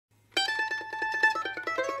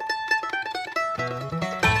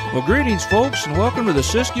Well, greetings, folks, and welcome to the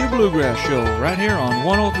SISQ Bluegrass Show right here on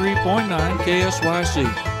 103.9 KSYC.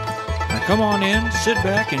 Now come on in, sit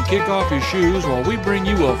back, and kick off your shoes while we bring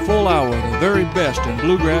you a full hour of the very best in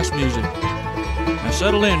bluegrass music. Now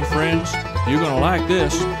settle in, friends. You're going to like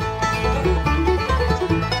this.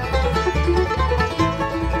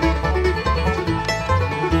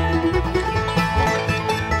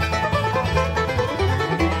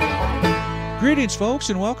 Greetings, folks,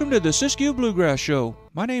 and welcome to the SISQ Bluegrass Show.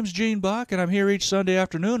 My name's Gene Bach, and I'm here each Sunday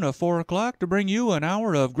afternoon at 4 o'clock to bring you an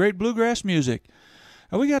hour of great bluegrass music.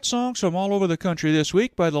 And we got songs from all over the country this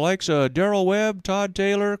week by the likes of Darrell Webb, Todd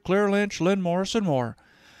Taylor, Claire Lynch, Lynn Morris, and more.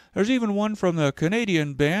 There's even one from the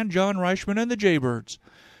Canadian band John Reichman and the Jaybirds.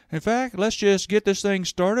 In fact, let's just get this thing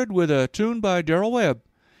started with a tune by Darrell Webb.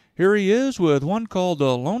 Here he is with one called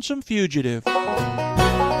The Lonesome Fugitive.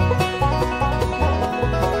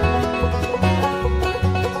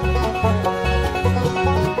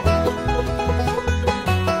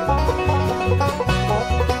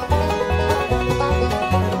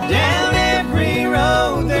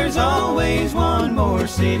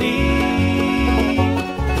 City.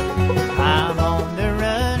 I'm on the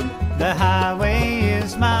run, the highway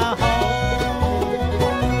is my home.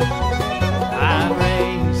 I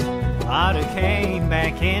raised a lot of cane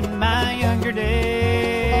back in my younger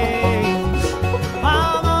days.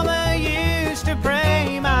 My mama used to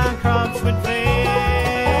pray my crops would fail.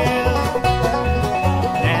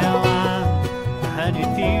 Now I'm a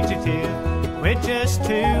hunted fugitive with just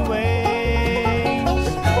two ways.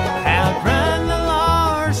 Outrun the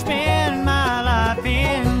law, spend my life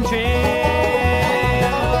in jail.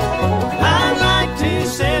 I'd like to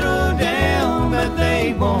settle down, but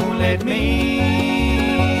they won't let me.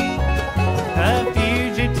 A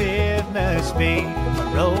fugitive must be a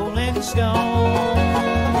rolling stone.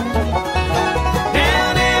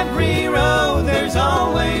 Down every road there's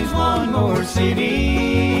always one more city.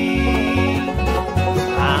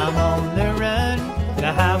 I'm on the run,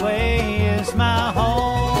 the highway is my home.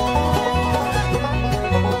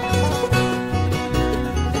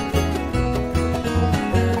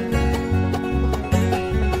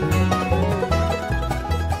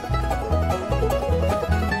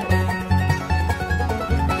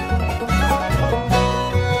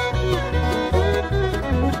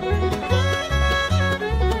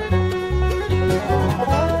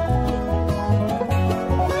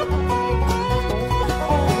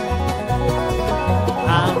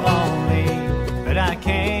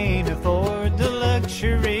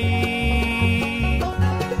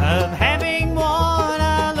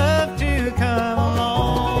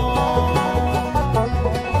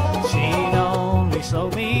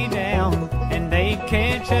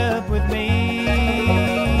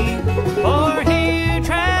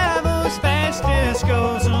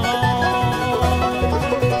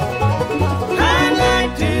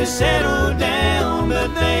 Settle down,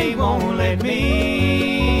 but they won't let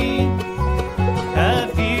me. A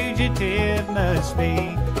fugitive must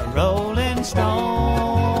be a rolling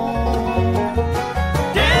stone.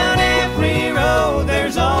 Down every road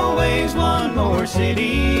there's always one more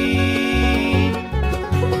city.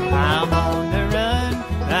 I'm on the run,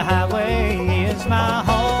 the highway is my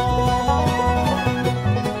home.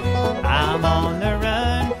 I'm on the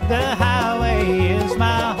run, the highway is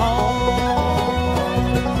my home.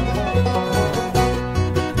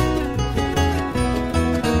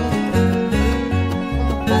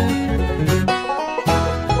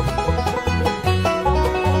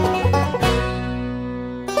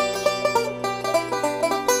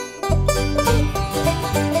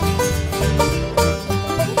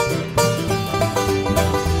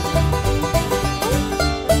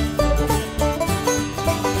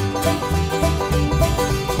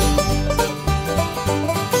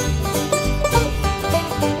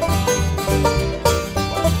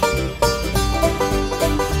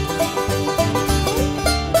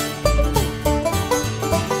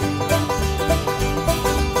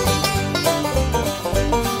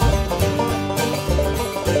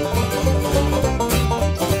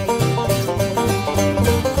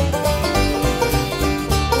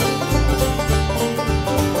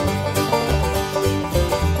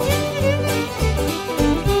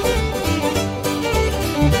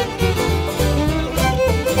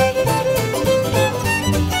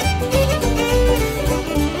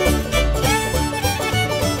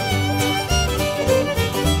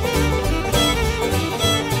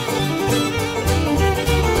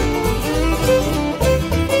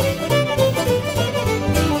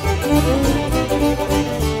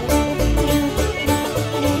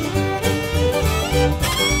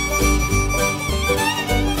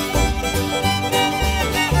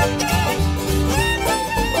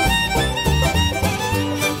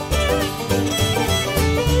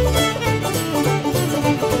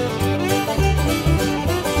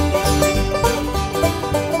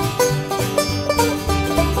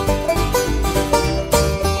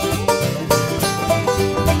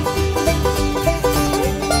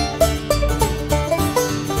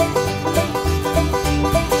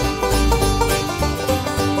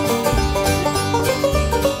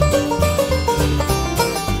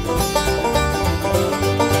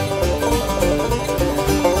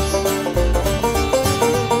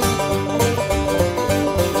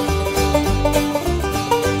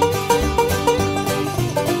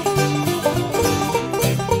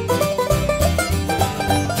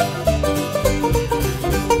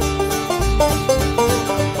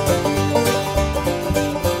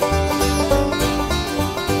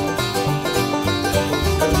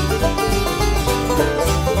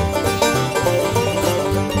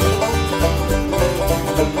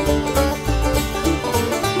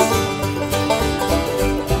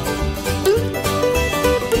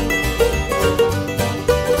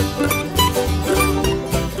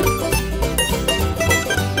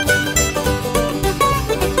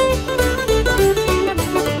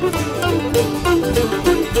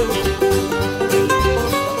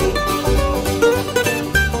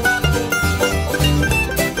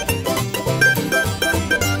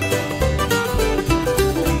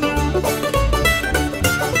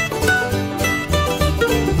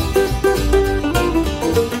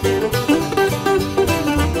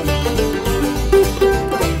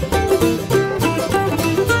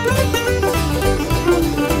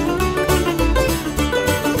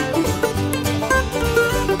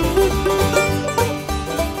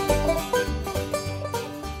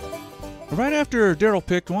 Daryl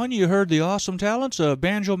picked one, you heard the awesome talents of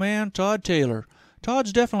banjo man Todd Taylor.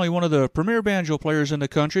 Todd's definitely one of the premier banjo players in the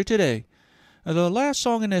country today. The last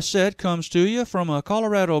song in this set comes to you from a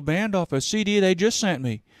Colorado band off a CD they just sent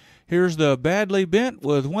me. Here's the Badly Bent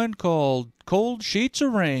with one called Cold Sheets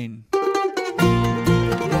of Rain.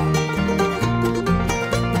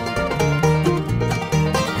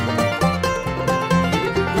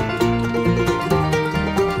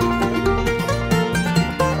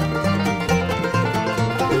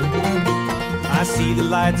 I see the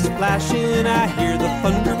lights flashing, I hear the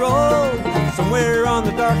thunder roll, somewhere on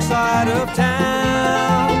the dark side of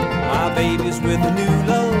town. My baby's with a new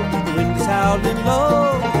love, the wind is howling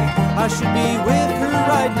low, I should be with her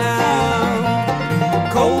right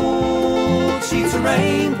now. Cold sheets of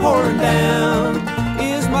rain pouring down,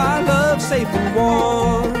 is my love safe and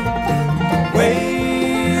warm?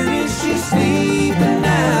 Where is she sleeping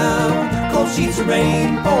now? Cold sheets of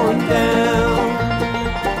rain pouring down.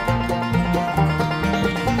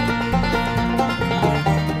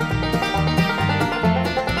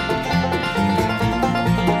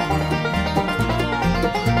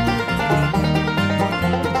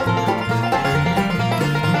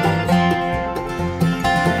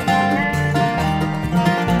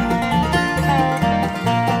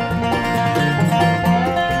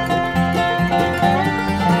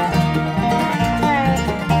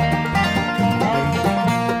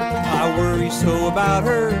 About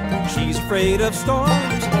her, she's afraid of storms,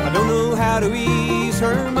 I don't know how to ease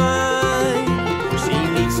her mind. She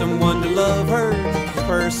needs someone to love her, keep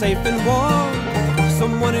her safe and warm,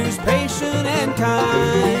 someone who's patient and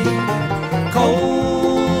kind.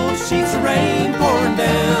 Cold sheets of rain pouring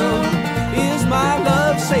down, is my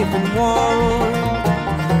love safe and warm?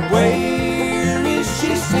 Where is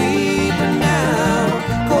she sleeping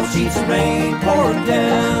now? Cold sheets of rain pouring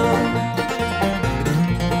down.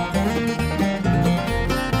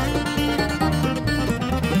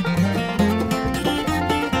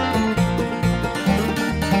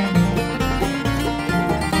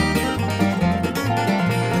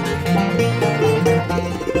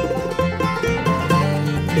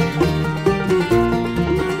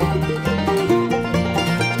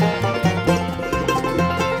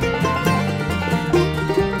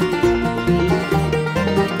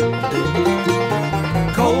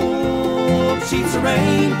 Sheets of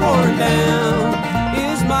rain pouring down,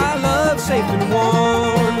 is my love safe and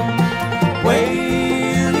warm?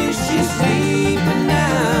 Where is she sleeping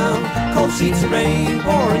now? Cold sheets of rain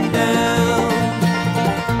pouring down,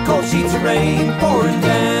 cold sheets of rain pouring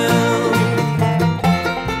down.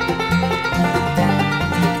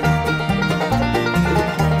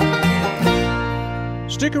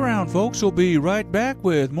 Stick around, folks. We'll be right back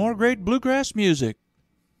with more great bluegrass music.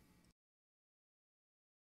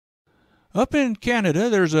 Up in Canada,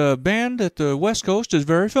 there's a band that the West Coast is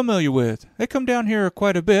very familiar with. They come down here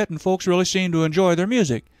quite a bit, and folks really seem to enjoy their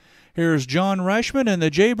music. Here's John Reichman and the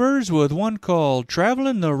Jaybirds with one called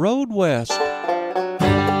Travelin' the Road West.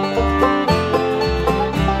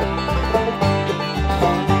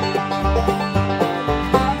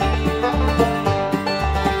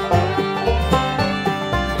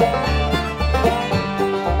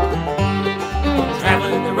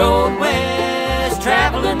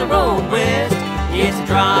 The road west, it's a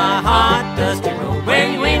dry, hot, dusty road where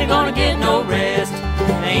you ain't gonna get no rest.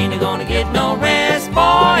 Ain't gonna get no rest,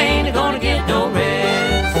 boy, ain't gonna get no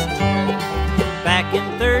rest. Back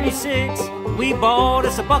in '36, we bought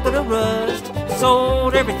us a bucket of rust,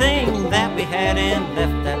 sold everything that we had and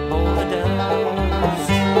left that bowl of dust.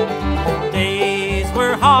 Days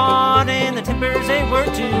were hot and the tempers they were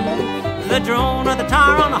too. The drone of the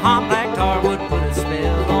tire on a hot black tar would put a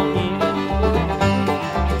spell on you.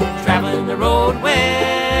 Traveling the road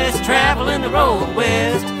west, traveling the road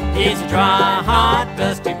west. It's a dry, hot,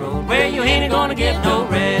 dusty road where you ain't gonna get no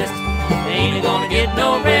rest. Ain't gonna get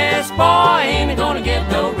no rest, boy, ain't gonna get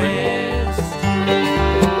no rest.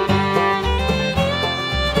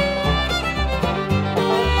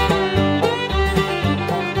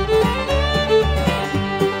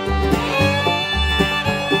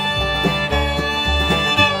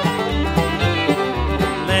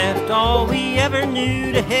 Left all we ever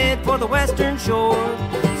knew to head for the western shore.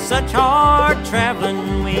 Such hard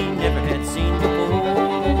traveling we never had seen before.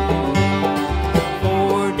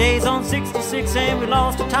 4 days on 66 and we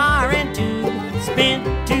lost a tire and two. Spent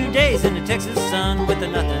 2 days in the Texas sun with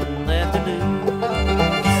nothing left to lose.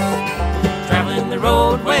 Traveling the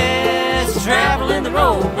road west, traveling the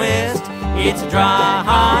road west. It's a dry,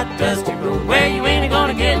 hot, dusty road where you ain't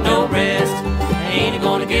gonna get no rest. Ain't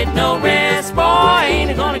gonna get no rest, boy,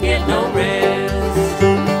 ain't gonna get no rest.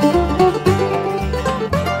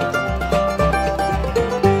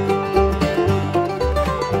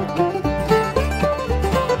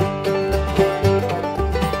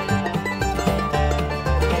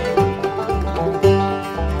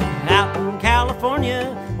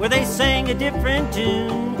 different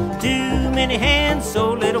tune. Too many hands,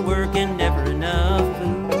 so little work, and never enough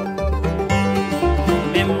food.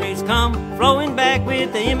 Memories come flowing back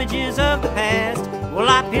with the images of the past. Well,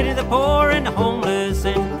 I pity the poor and the homeless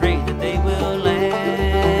and pray that they will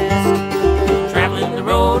last. Traveling the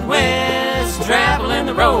road west, traveling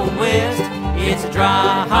the road west. It's a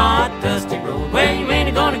dry, hot, dusty road where you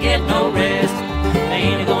ain't gonna get no rest.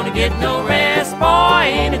 Ain't gonna get no rest, boy,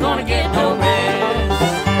 ain't gonna get no rest.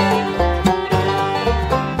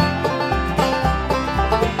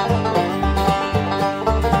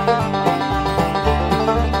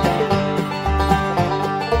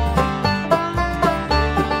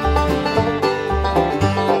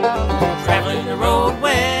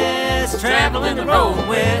 Traveling the road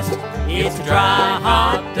west, it's a dry,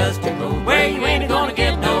 hot, dusty road where you ain't gonna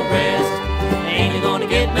get no rest. Ain't gonna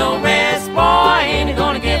get no rest, boy, ain't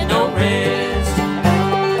gonna get no rest.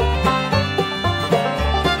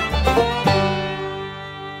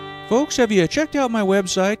 Folks, have you checked out my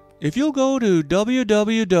website? If you'll go to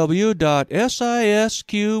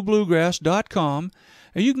www.sisqbluegrass.com,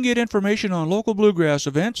 and you can get information on local bluegrass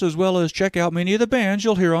events as well as check out many of the bands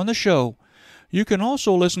you'll hear on the show. You can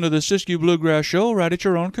also listen to the SISQ Bluegrass Show right at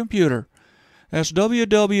your own computer. That's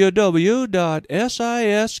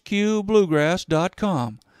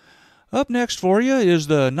www.sisqbluegrass.com. Up next for you is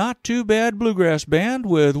the Not Too Bad Bluegrass Band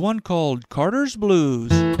with one called Carter's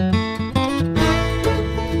Blues.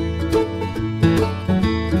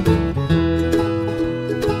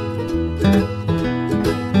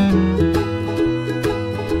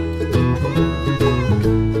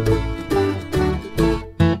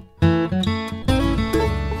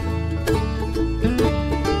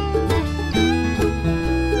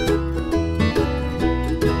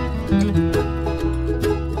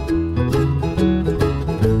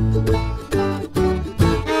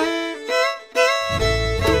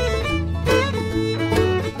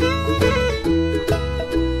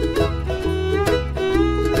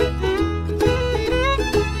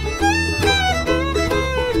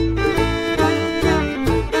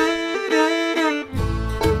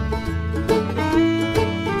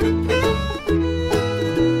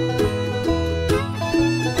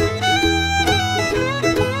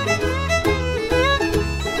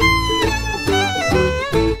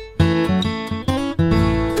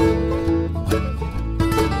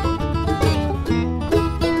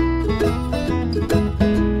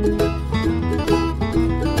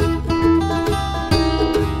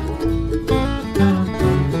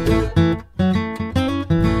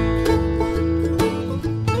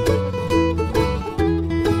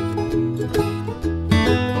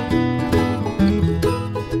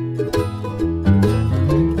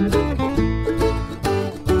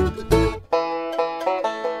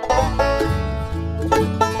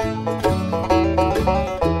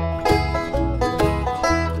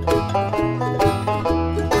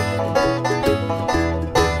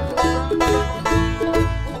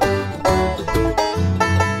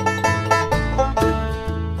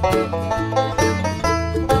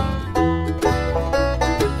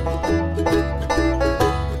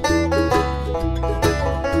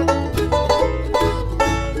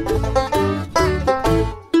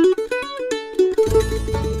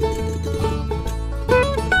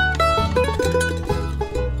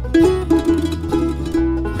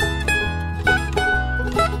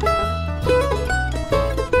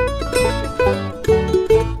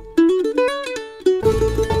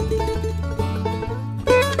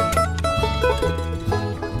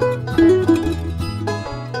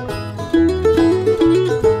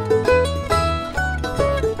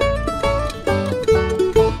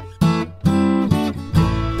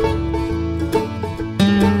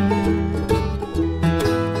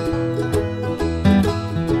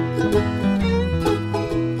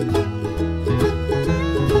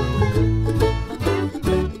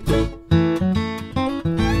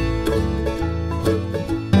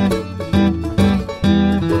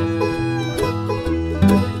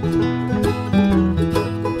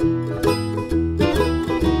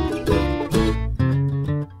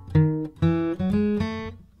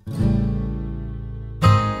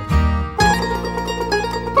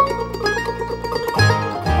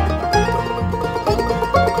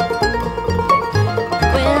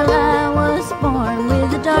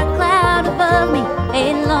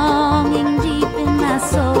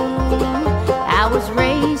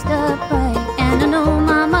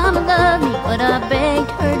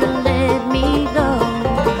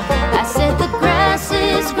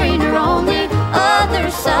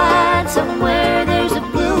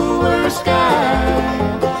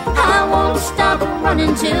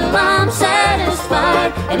 Until I'm satisfied.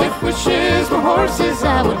 satisfied. And if wishes were horses,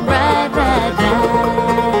 I would ride, ride, ride.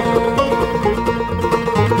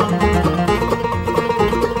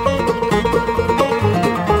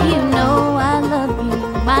 You know I love you,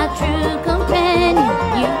 my true companion.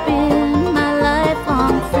 You've been my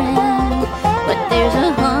lifelong friend. But there's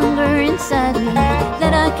a hunger inside me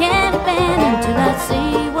that I can't abandon till I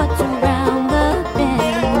see what's around the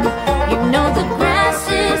bend. You know the grass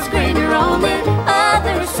is greener on the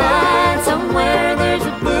other side. Somewhere there's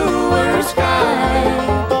a bluer sky.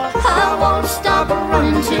 I won't stop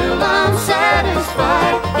running till I'm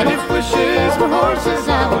satisfied. And if wishes were horses,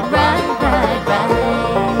 I would ride, ride, ride.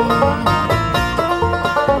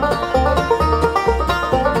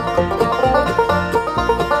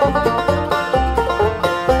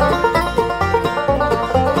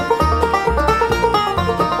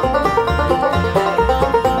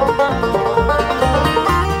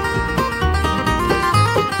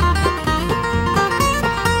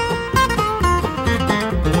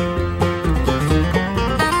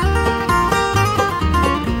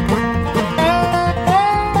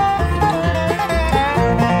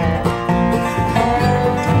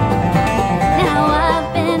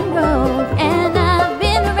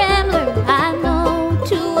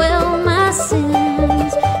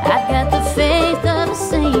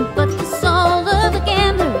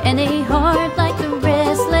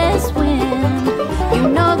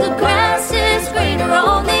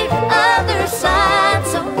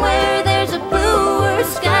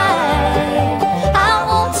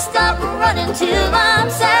 Till I'm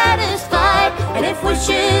satisfied. And if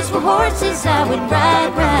wishes were horses, I would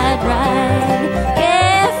ride, ride, ride.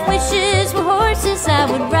 If wishes were horses,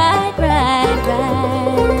 I would ride, ride, ride.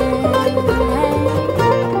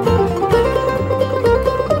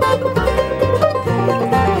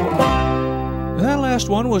 That last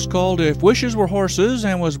one was called If Wishes Were Horses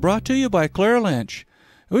and was brought to you by Claire Lynch.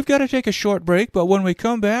 We've got to take a short break, but when we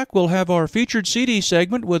come back, we'll have our featured CD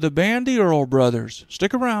segment with the band The Earl Brothers.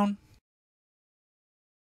 Stick around.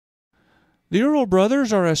 The Earl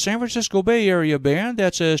Brothers are a San Francisco Bay Area band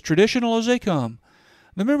that's as traditional as they come.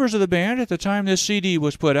 The members of the band at the time this CD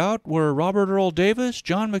was put out were Robert Earl Davis,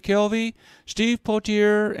 John McKelvey, Steve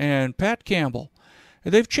Potier, and Pat Campbell.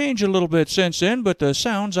 They've changed a little bit since then, but the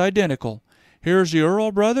sound's identical. Here's the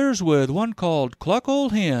Earl Brothers with one called Cluck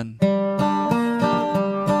Old Hen.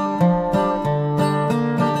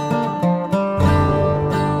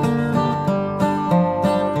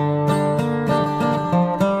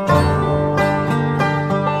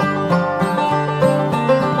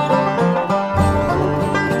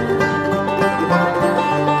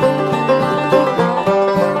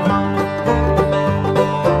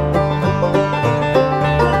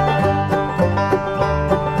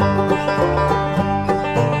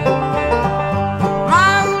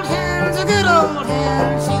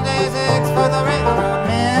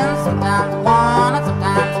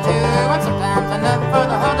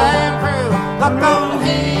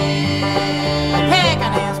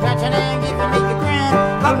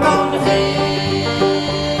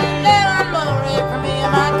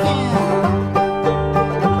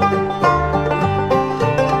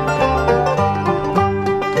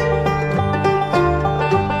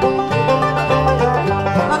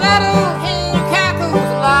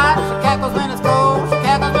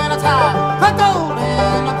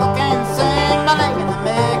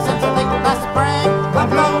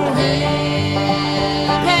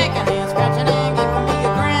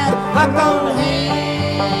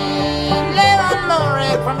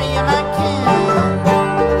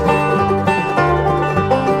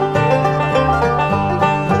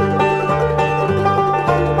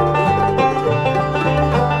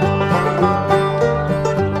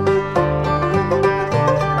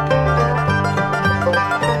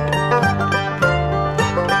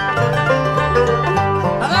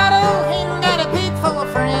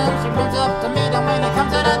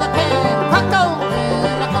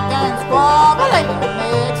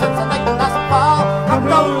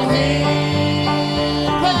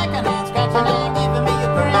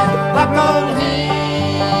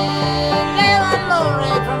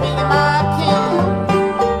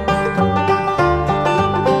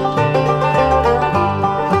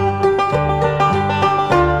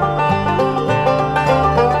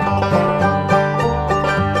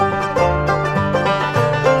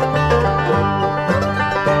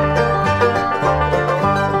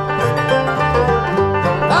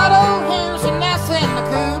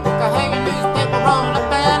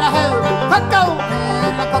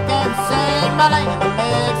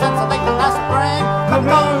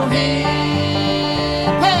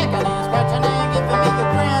 Scratching and giving me a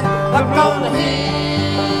grin. I'm gonna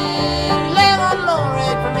hit, live on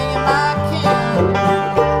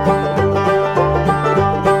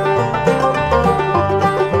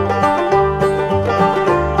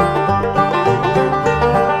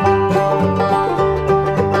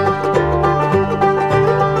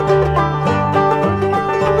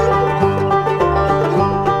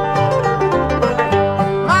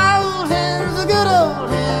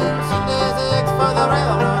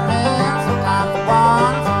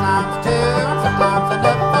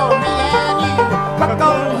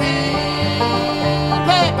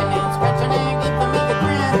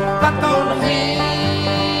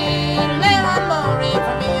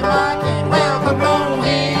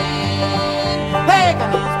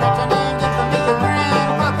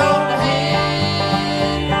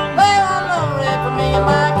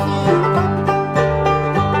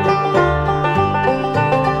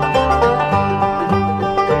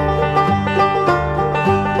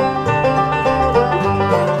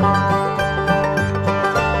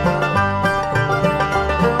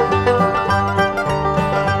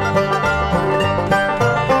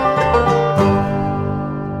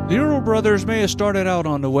Earl Brothers may have started out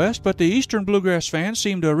on the West, but the Eastern bluegrass fans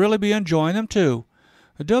seem to really be enjoying them too.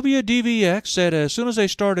 WDVX said as soon as they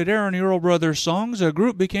started airing the Earl Brothers songs, the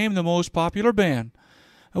group became the most popular band.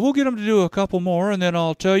 And we'll get them to do a couple more, and then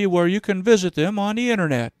I'll tell you where you can visit them on the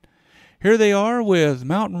internet. Here they are with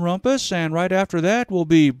Mountain Rumpus, and right after that will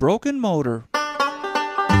be Broken Motor.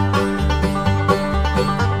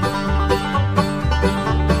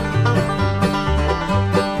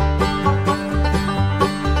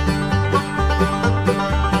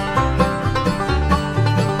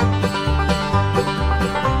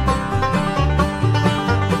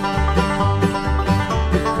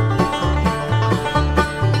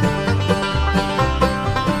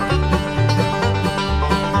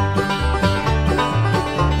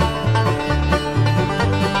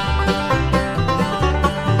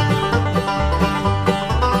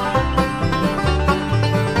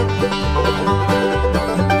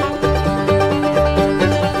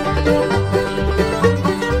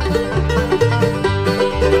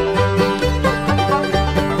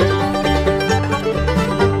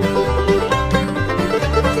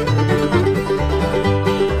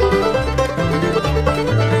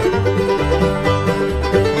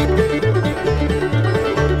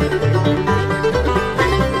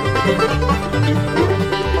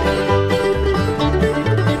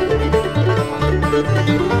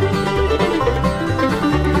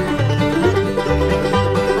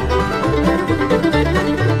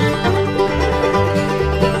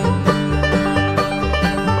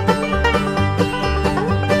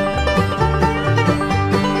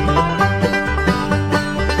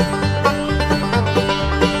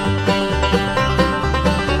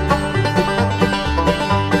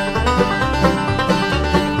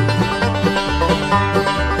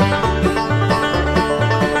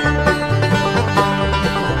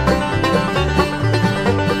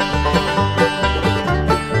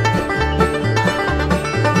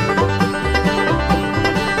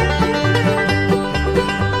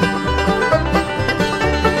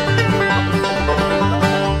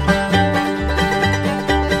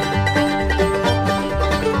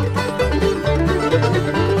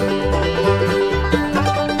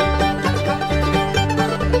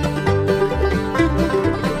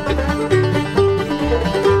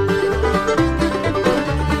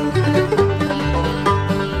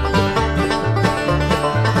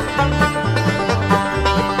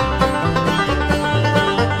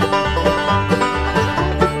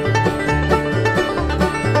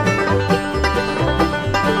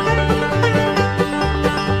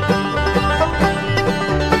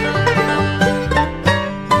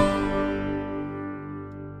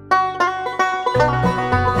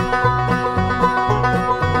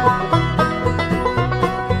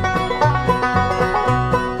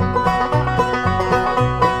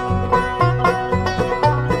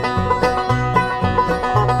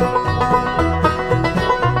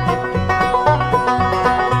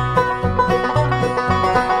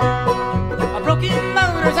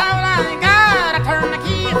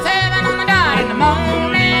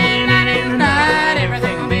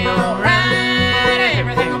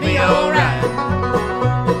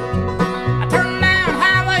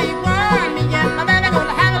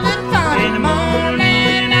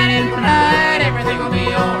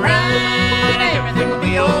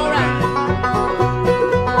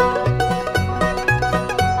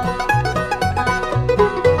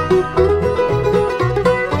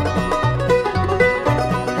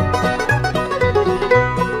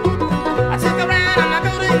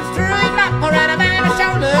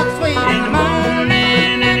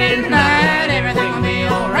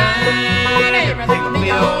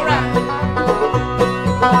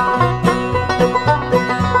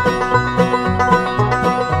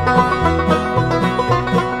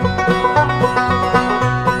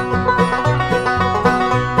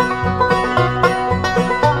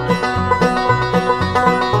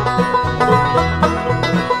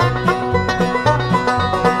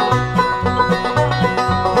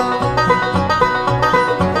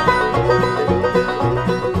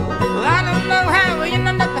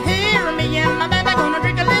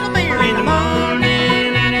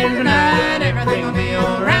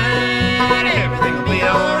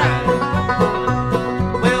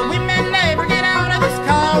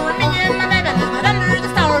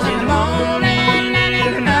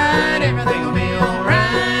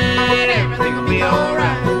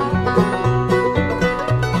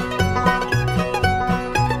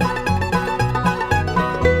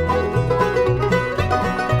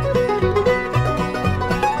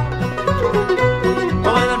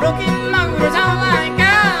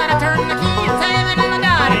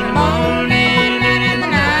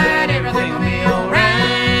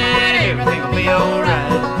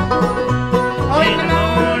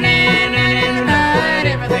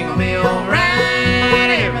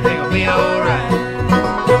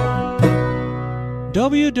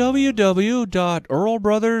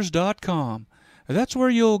 www.earlbrothers.com. That's where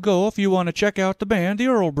you'll go if you want to check out the band, the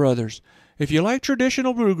Earl Brothers. If you like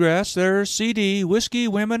traditional bluegrass, their CD, Whiskey,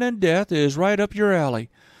 Women, and Death, is right up your alley.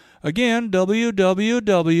 Again,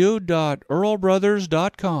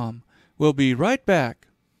 www.earlbrothers.com. We'll be right back.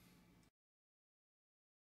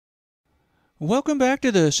 Welcome back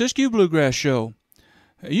to the SISQ Bluegrass Show.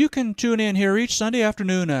 You can tune in here each Sunday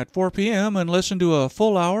afternoon at 4 p.m. and listen to a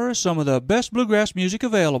full hour of some of the best bluegrass music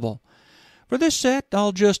available. For this set,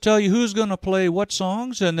 I'll just tell you who's going to play what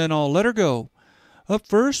songs, and then I'll let her go. Up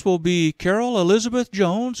first will be Carol Elizabeth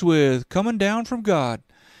Jones with Comin' Down from God.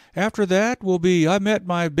 After that will be I Met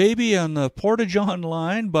My Baby on the Porta-John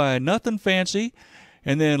Line by Nothin' Fancy,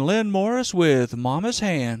 and then Lynn Morris with Mama's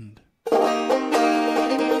Hand.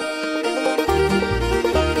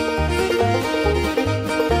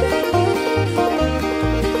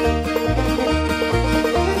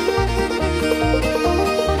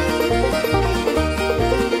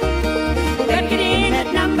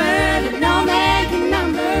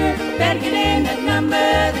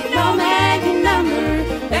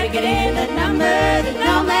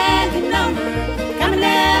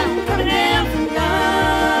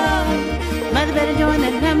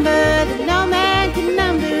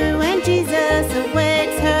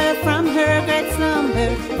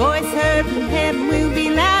 Voice heard from heaven will be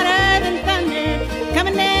louder than thunder.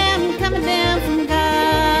 Coming down from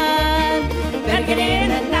God. Better get in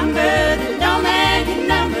that number that no man can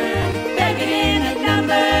number. Better get in that number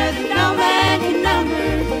that no man can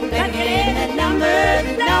number. Better get in that number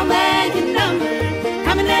that no man can number.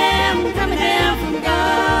 Coming down from God.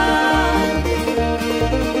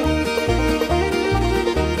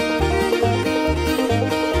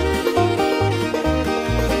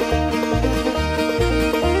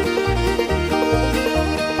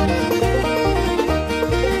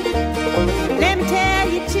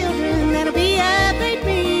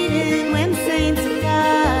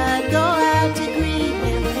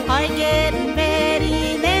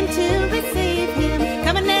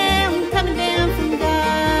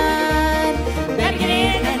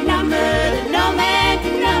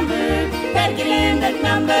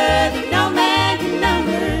 Number that no man can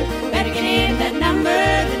number. Better get in that number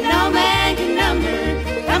that no man can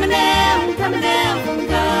number. Coming down from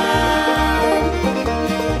God.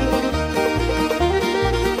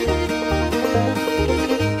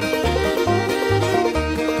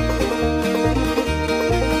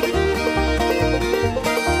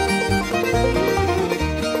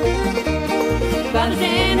 Father's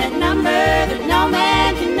in that number that no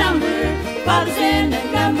man can number. Father's in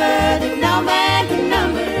that number that no man can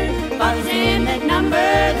number. Father's in that number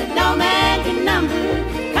that no man can number.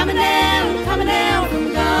 Coming down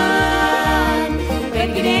from God.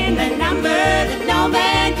 Better get in that number that no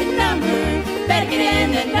man can number. Better get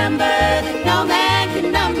in that number that no man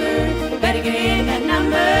can number. Better get in that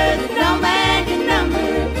number that no man can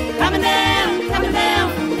number. Coming down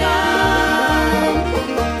from God.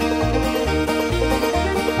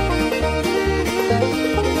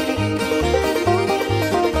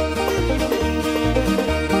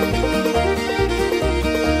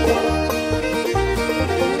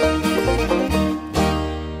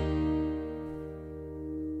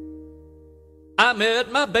 I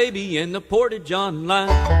met my baby in the Porta-John line.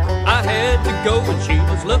 I had to go and she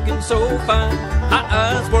was looking so fine. My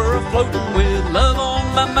eyes were floating with love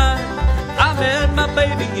on my mind. I met my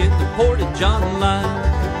baby in the Porta-John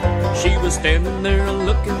line. She was standing there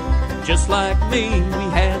looking just like me. We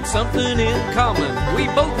had something in common. We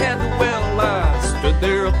both had the well. I stood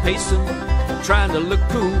there a-pacing, trying to look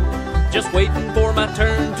cool, just waiting for my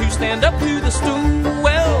turn to stand up to the stool.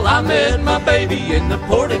 Well, I met my baby in the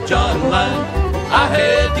Porta-John line. I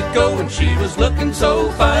had to go and she was looking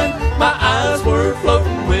so fine. My eyes were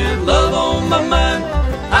floating with love on my mind.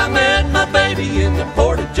 I met my baby in the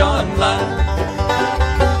Porta-John line.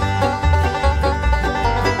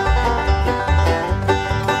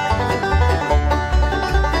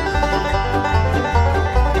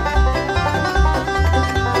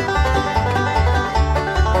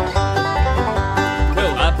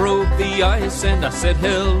 The ice and I said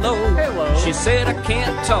hello. She said I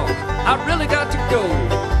can't talk, I really got to go.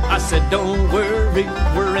 I said don't worry,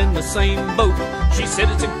 we're in the same boat. She said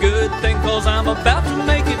it's a good thing cause I'm about to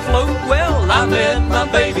make it float. Well, I met my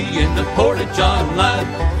baby in the Porta-John line.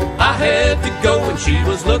 I had to go and she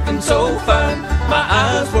was looking so fine. My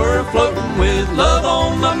eyes were floating with love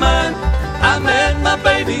on my mind. I met my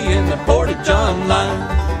baby in the Porta-John line.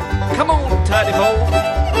 Come on, tidy boy.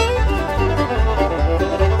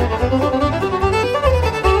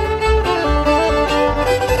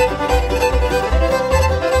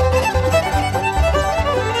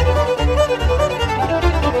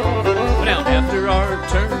 our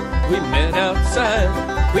turn, we met outside.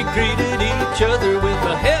 We greeted each other with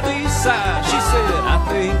a heavy sigh. She said, I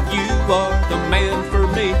think you are the man for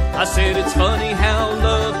me. I said, it's funny how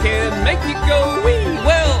love can make you go wee.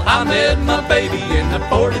 Well, I met my baby in the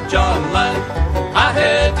Porta-John line. I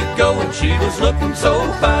had to go and she was looking so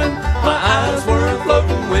fine. My eyes were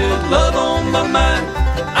floating with love on my mind.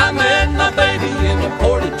 I met my baby in the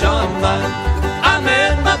Porta-John line. I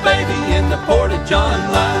met my baby in the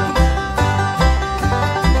Porta-John line.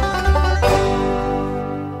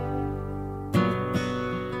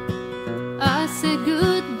 I said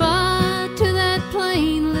goodbye to that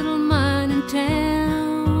plain little mining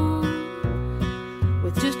town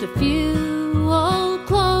with just a few old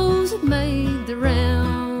clothes that made the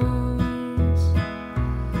rounds.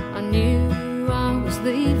 I knew I was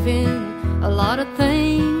leaving a lot of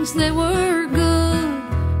things that were good,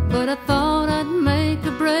 but I thought I'd make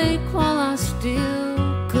a break while I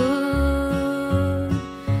still could.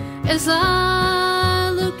 As I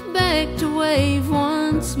looked back to wave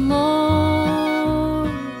once more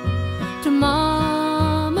to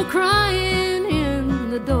Mama crying in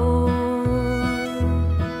the door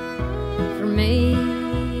for me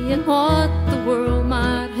and what the world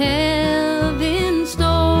might have in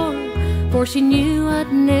store, for she knew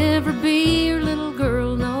I'd never be her little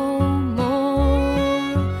girl no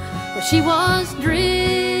more. But she was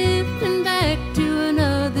drifting back to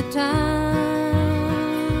another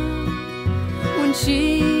time when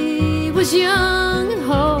she was young and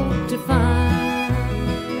hoped to find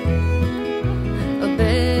a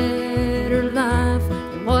better life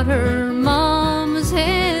than what her mama's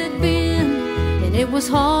had been. And it was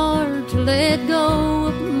hard to let go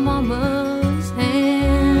of Mama's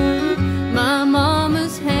hand, my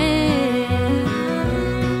Mama's hand.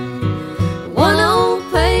 One old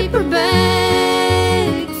paper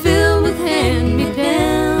bag filled with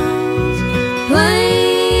hand-me-downs,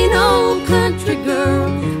 plain old country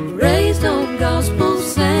girl raised on gospel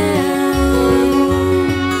sounds.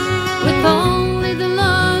 With only the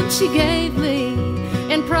love she gave me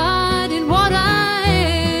and pride in what I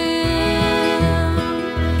am,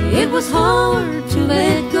 it was hard to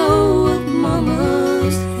let go of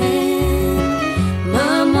Mama's hand,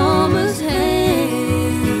 my Mama's hand.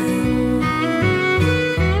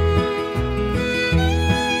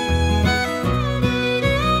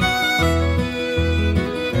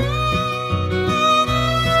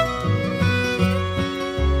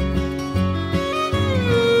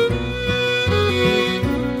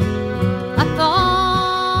 I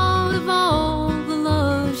thought of all the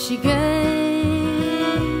love she gave.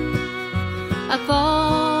 I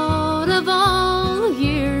thought of all the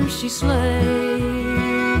years she slaved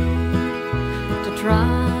to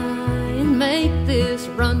try and make this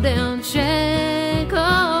rundown shack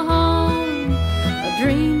a home, a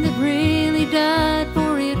dream that really died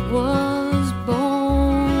for it was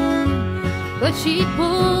born. But she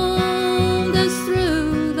pulled us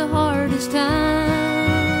through the hardest times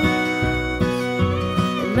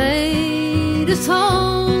and made us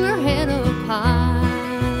hold her head up high,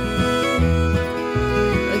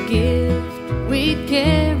 a gift we'd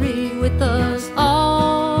carry with us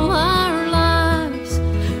all our lives,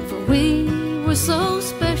 for we were so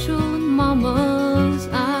special in Mama's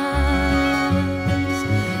eyes.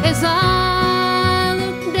 As I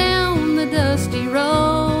looked down the dusty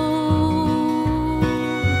road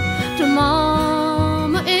to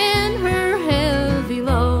Mama and her heavy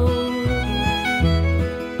load,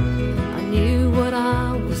 I knew what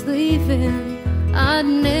I was leaving I'd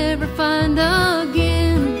never find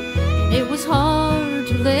again. It was hard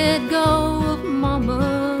to let go of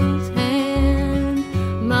Mama's hand,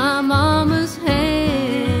 my Mama's hand.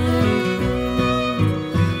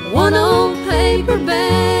 One old paper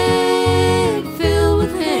bag filled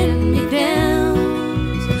with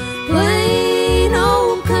hand-me-downs, plain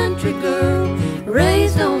old country girl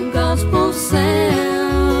raised on gospel sound.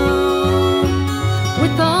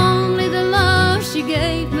 With only the love she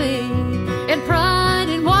gave me and pride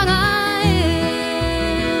in what I am,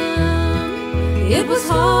 it was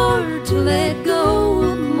hard to let go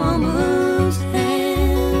of Mama's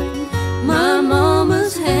hand, my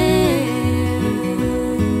Mama's hand.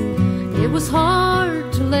 It was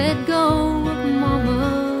hard to let go of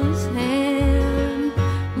Mama's hand,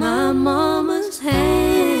 my Mama's hand.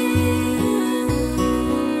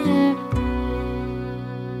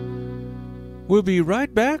 We'll be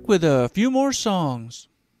right back with a few more songs.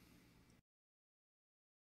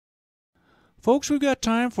 Folks, we've got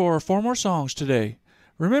time for 4 more songs today.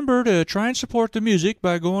 Remember to try and support the music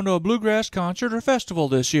by going to a bluegrass concert or festival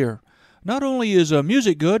this year. Not only is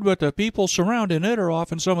music good, but the people surrounding it are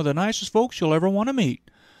often some of the nicest folks you'll ever want to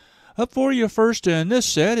meet. Up for you first in this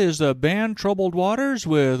set is the band Troubled Waters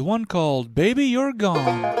with one called Baby You're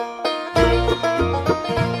Gone.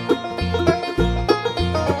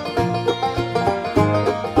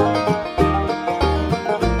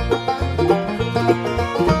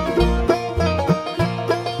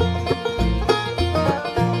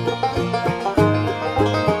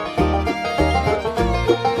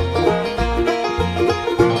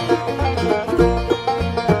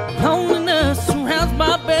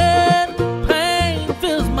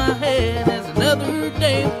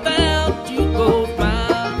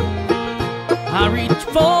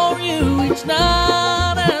 For you each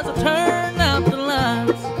night as I turn out the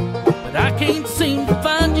lights, but I can't seem to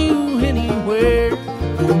find you anywhere.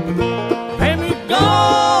 Baby, you're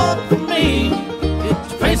gone from me. It's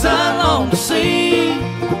your face I long to see.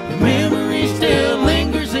 Your memory still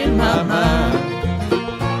lingers in my mind.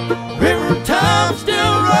 River of time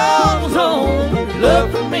still rolls on. Your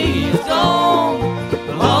love for me is gone.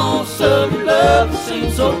 The loss of your love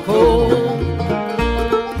seems so cold.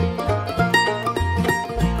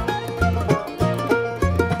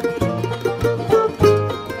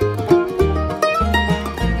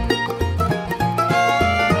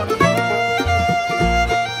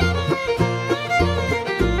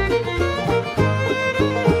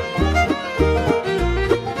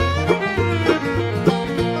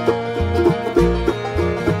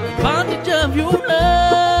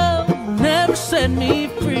 Set me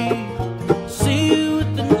free. See you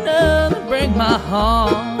with another, break my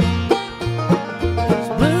heart. These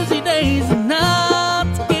bluesy days and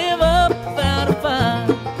nights, give up without a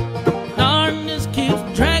fight. Darkness keeps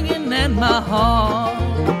dragging at my heart.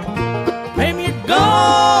 Baby, you're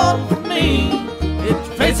gone from me. It's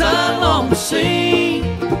your face I long to see.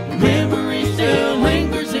 Your memory still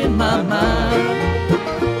lingers in my mind.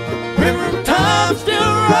 River of time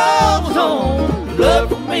still rolls on. Your love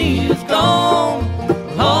for me is gone.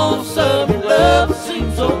 The loss of your love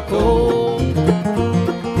seems so cold.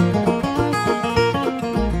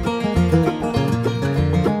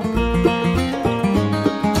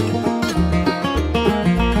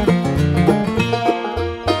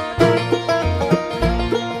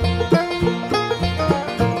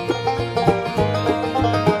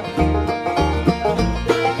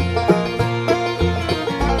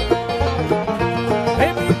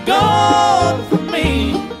 Baby, you're gone from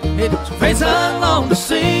me. It's your face I long to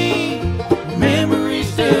see. Your memory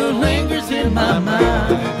still lingers in my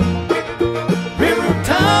mind. River of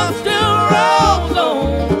time still rolls on.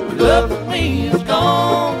 Your love for me is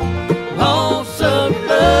gone. The loss of your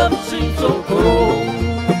love seems so cold.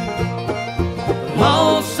 The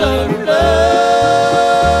loss of your love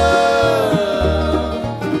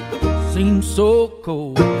seems so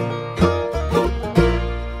cold.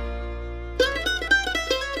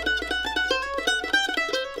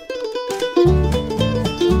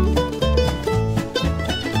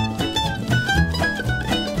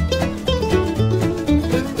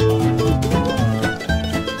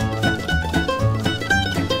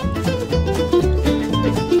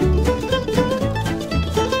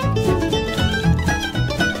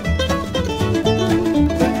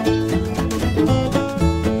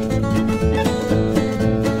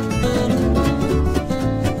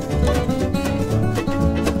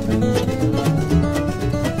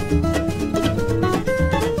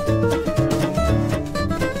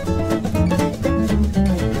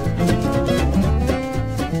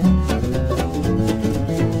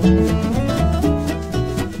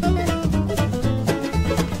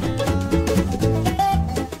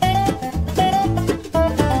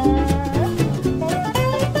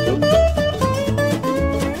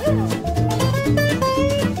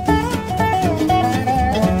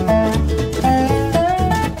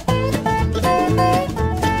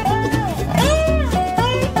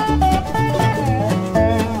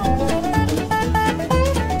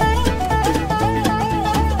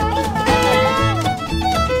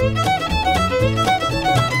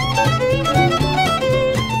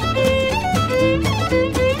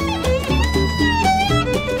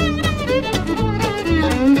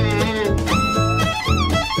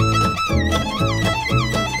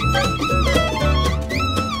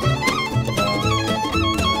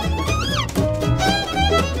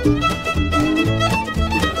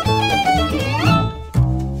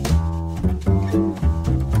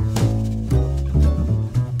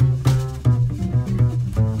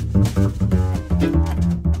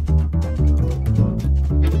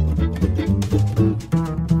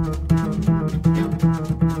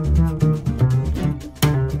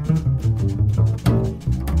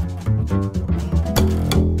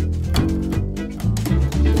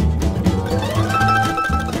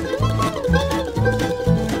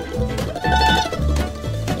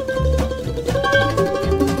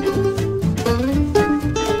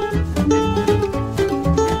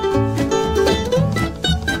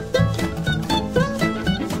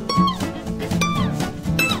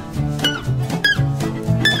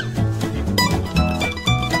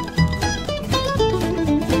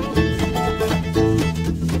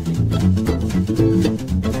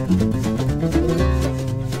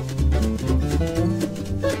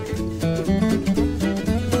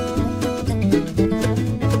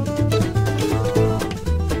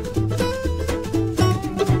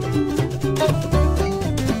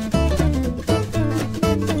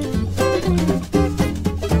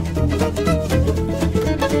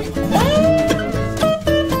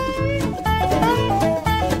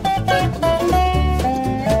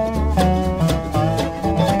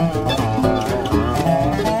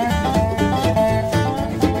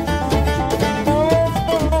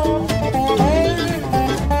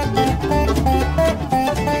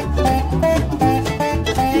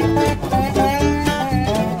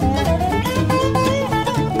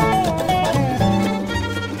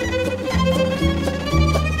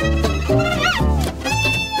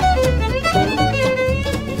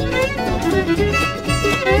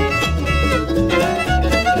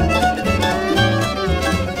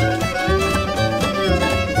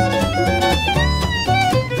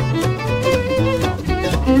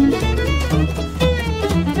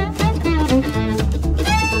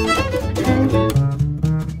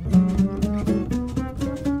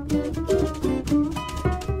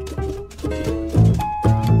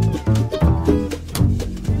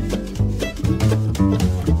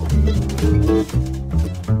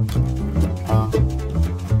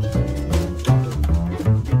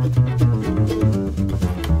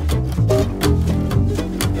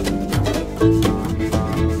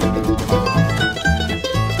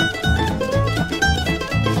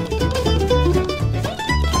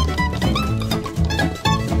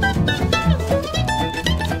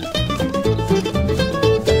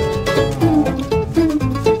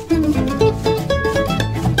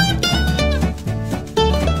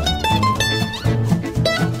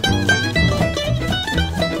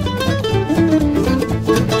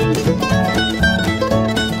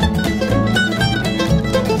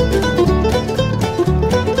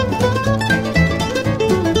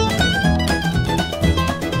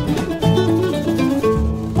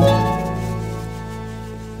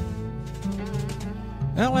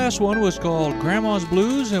 last one was called Grandma's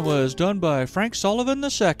Blues and was done by Frank Sullivan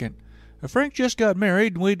II. Frank just got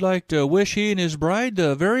married, and we'd like to wish he and his bride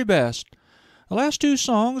the very best. The last two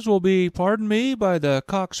songs will be Pardon Me by the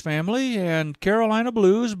Cox Family and Carolina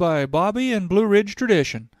Blues by Bobby and Blue Ridge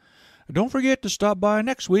Tradition. Don't forget to stop by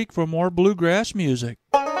next week for more bluegrass music.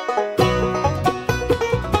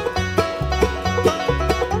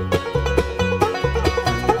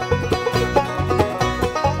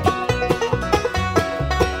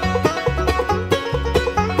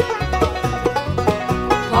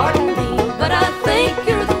 Pardon me, but I think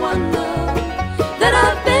you're the one, love, that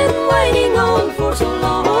I've been waiting on for so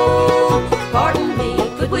long. Pardon me,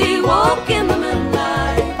 could we walk in the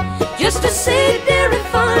moonlight just to see, dear,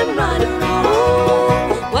 if I'm right or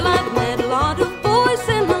wrong? Well, I've met a lot of boys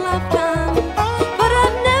in my lifetime, but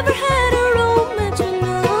I've never had a romance with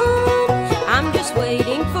none. I'm just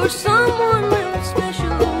waiting for someone real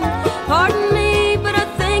special. Pardon me, but I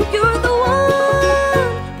think you're the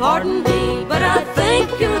one. Pardon me, but I think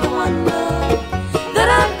you're the one, love, that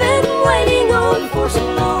I've been waiting on for so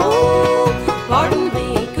long. Pardon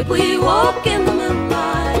me, could we walk in the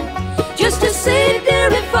moonlight just to see,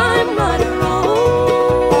 dear, if I'm right or wrong?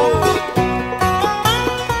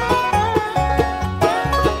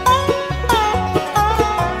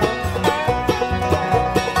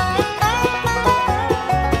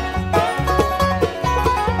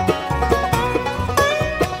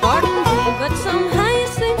 Pardon me, but somehow you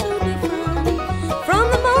seem so different from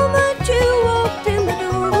the moment you walked in the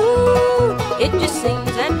door. It just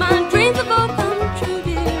seems that my dreams have all come true,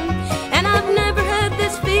 dear, and I've never had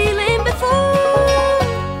this feeling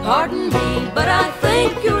before. Pardon me, but I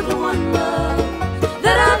think you're the one, love,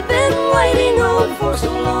 that I've been waiting on for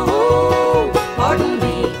so long. Pardon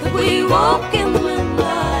me, could we walk in the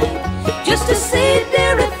moonlight just to see,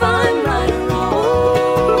 dear, if I'm right or wrong?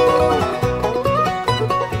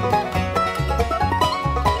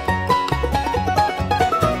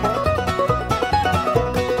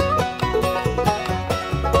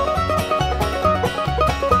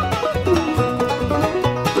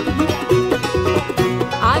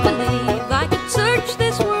 I believe I could search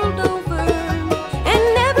this world over and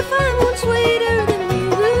never find one sweeter than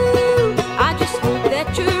you. I just hope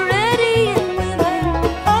that you're ready and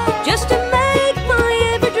willing just to make my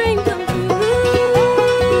every dream come true.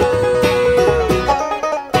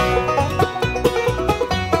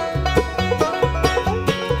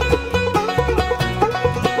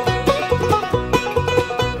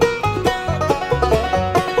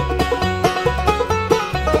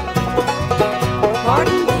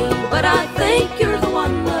 Pardon me, but I think you're the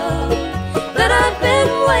one, love, that I've been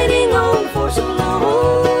waiting on for so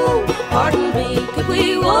long. Pardon me, could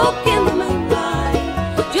we walk in the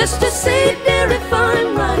moonlight just to see, dear, if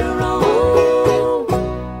I'm right or wrong?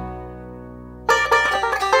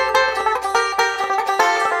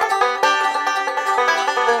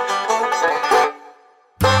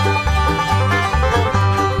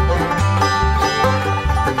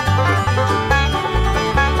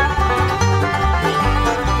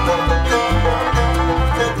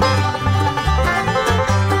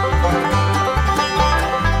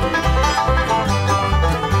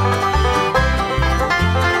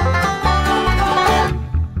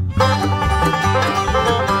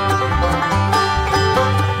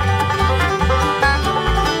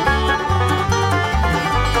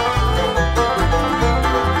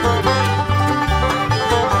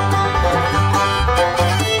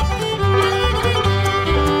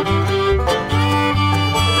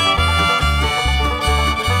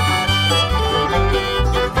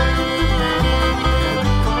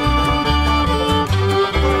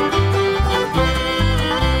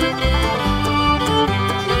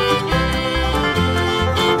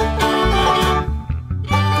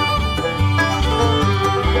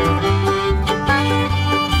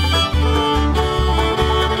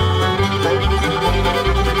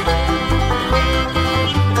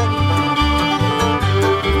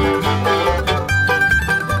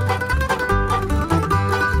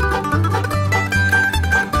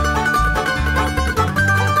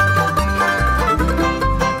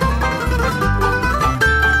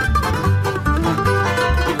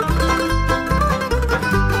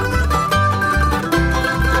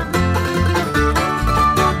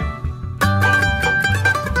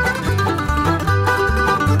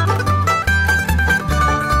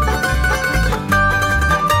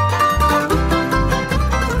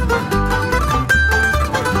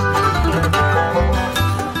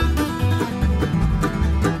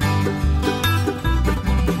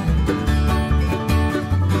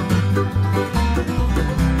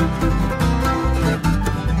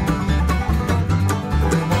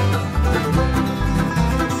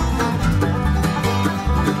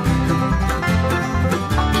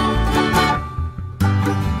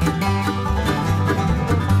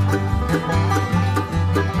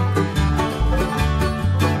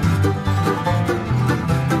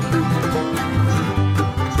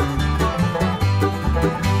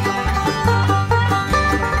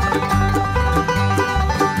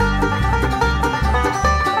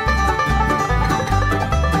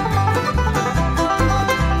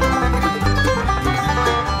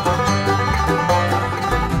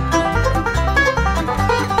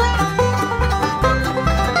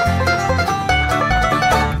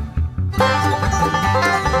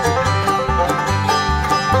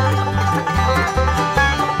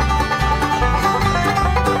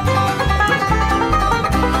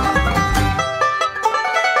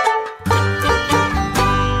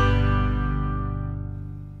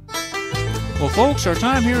 folks, our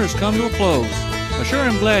time here has come to a close. I sure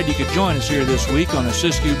am glad you could join us here this week on the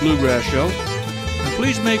SISQ Bluegrass Show. And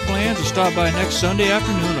please make plans to stop by next Sunday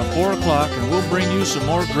afternoon at 4 o'clock and we'll bring you some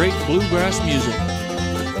more great bluegrass music.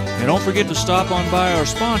 And don't forget to stop on by our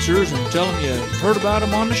sponsors and tell them you heard about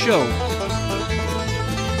them on the show.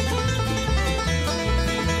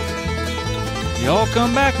 You all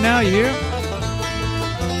come back now, you hear?